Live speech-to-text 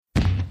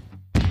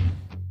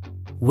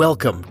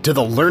Welcome to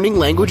the Learning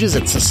Languages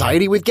and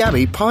Society with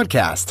Gabby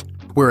podcast,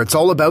 where it's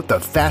all about the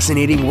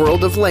fascinating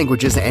world of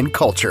languages and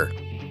culture.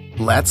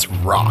 Let's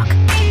rock!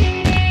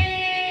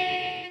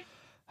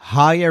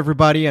 Hi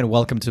everybody and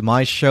welcome to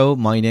my show.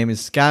 My name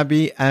is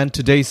Gabby and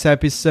today's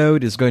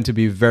episode is going to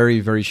be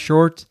very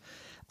short,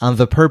 and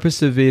the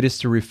purpose of it is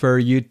to refer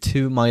you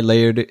to my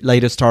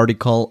latest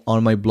article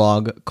on my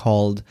blog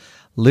called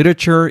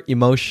Literature,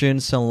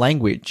 Emotions and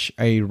Language,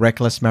 A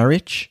Reckless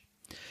Marriage.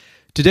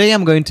 Today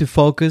I'm going to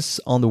focus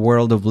on the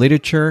world of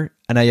literature,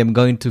 and I am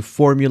going to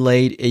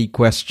formulate a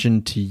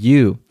question to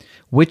you,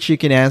 which you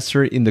can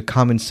answer in the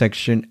comment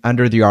section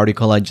under the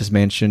article I just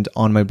mentioned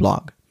on my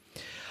blog.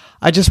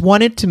 I just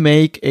wanted to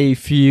make a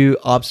few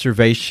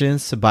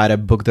observations about a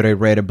book that I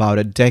read about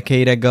a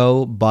decade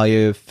ago by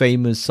a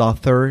famous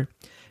author,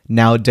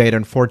 now dead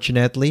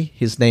unfortunately.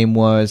 His name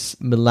was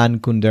Milan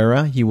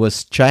Kundera. He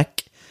was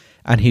Czech,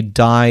 and he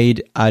died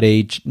at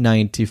age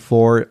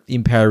 94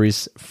 in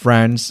Paris,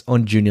 France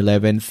on June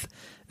 11th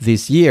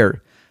this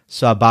year,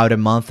 so about a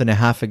month and a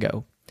half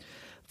ago.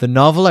 The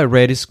novel I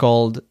read is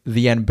called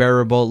The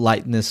Unbearable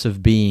Lightness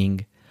of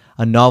Being,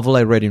 a novel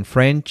I read in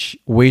French,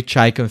 which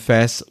I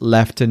confess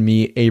left on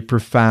me a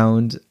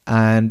profound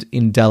and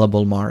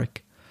indelible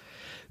mark.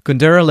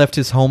 Kundera left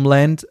his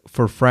homeland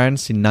for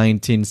France in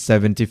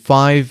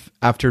 1975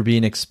 after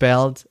being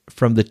expelled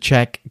from the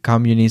Czech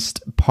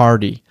Communist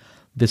Party,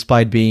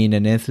 despite being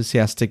an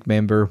enthusiastic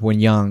member when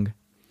young,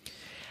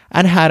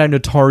 and had a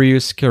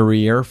notorious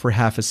career for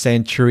half a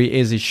century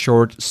as a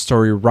short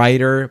story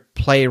writer,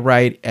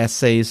 playwright,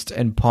 essayist,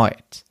 and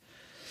poet.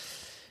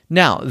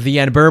 Now, The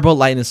Unbearable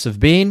Lightness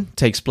of Being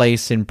takes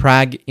place in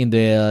Prague in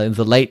the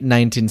late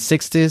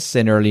 1960s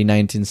and early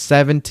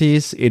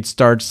 1970s. It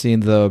starts in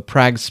the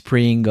Prague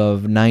Spring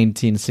of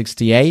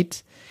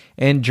 1968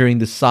 and during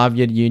the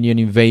Soviet Union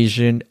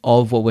invasion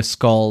of what was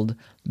called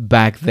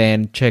back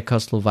then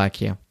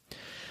Czechoslovakia.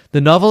 The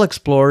novel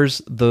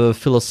explores the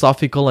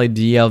philosophical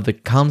idea of the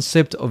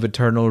concept of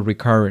eternal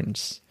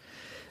recurrence,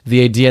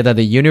 the idea that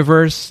the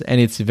universe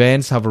and its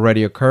events have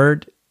already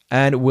occurred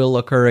and will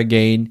occur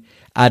again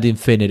ad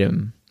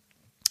infinitum.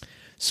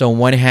 So on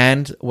one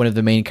hand, one of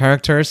the main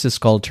characters is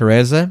called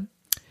Teresa,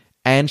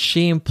 and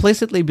she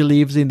implicitly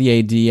believes in the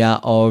idea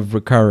of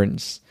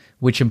recurrence,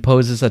 which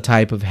imposes a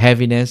type of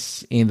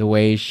heaviness in the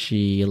way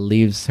she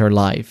lives her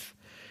life,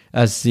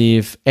 as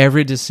if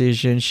every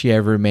decision she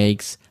ever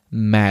makes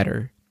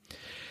matter.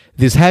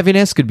 This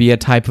heaviness could be a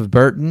type of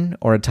burden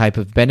or a type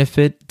of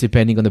benefit,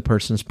 depending on the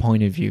person's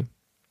point of view.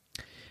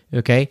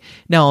 Okay?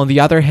 Now, on the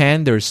other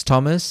hand, there's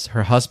Thomas,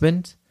 her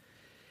husband.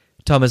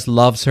 Thomas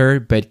loves her,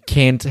 but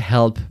can't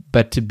help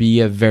but to be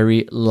a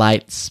very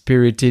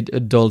light-spirited,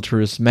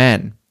 adulterous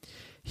man.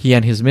 He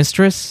and his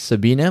mistress,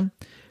 Sabina,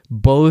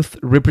 both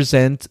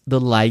represent the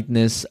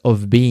lightness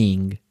of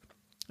being.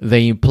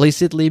 They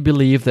implicitly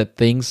believe that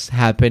things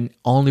happen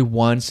only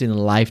once in a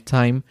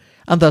lifetime,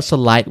 and thus a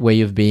light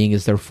way of being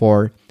is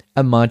therefore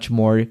a much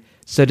more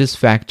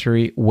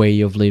satisfactory way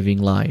of living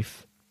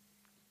life.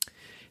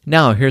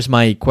 Now, here's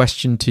my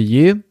question to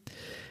you.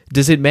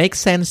 Does it make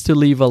sense to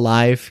live a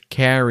life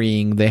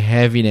carrying the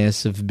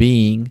heaviness of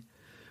being,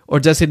 or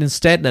does it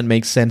instead not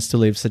make sense to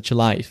live such a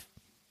life?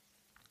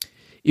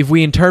 If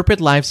we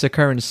interpret life's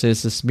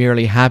occurrences as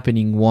merely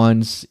happening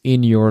once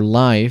in your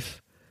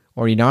life,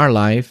 or in our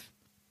life,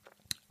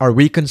 are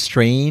we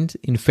constrained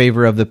in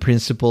favor of the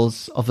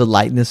principles of the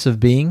lightness of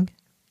being?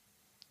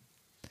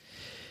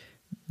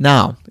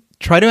 Now,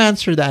 try to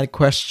answer that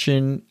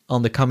question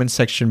on the comment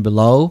section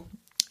below,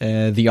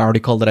 the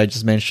article that I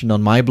just mentioned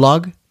on my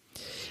blog.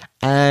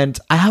 And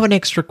I have an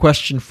extra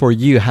question for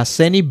you. Has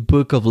any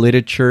book of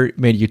literature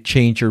made you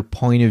change your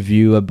point of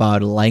view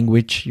about a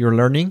language you're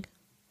learning?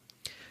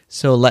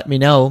 So let me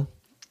know.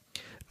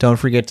 Don't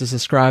forget to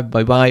subscribe.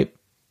 Bye-bye.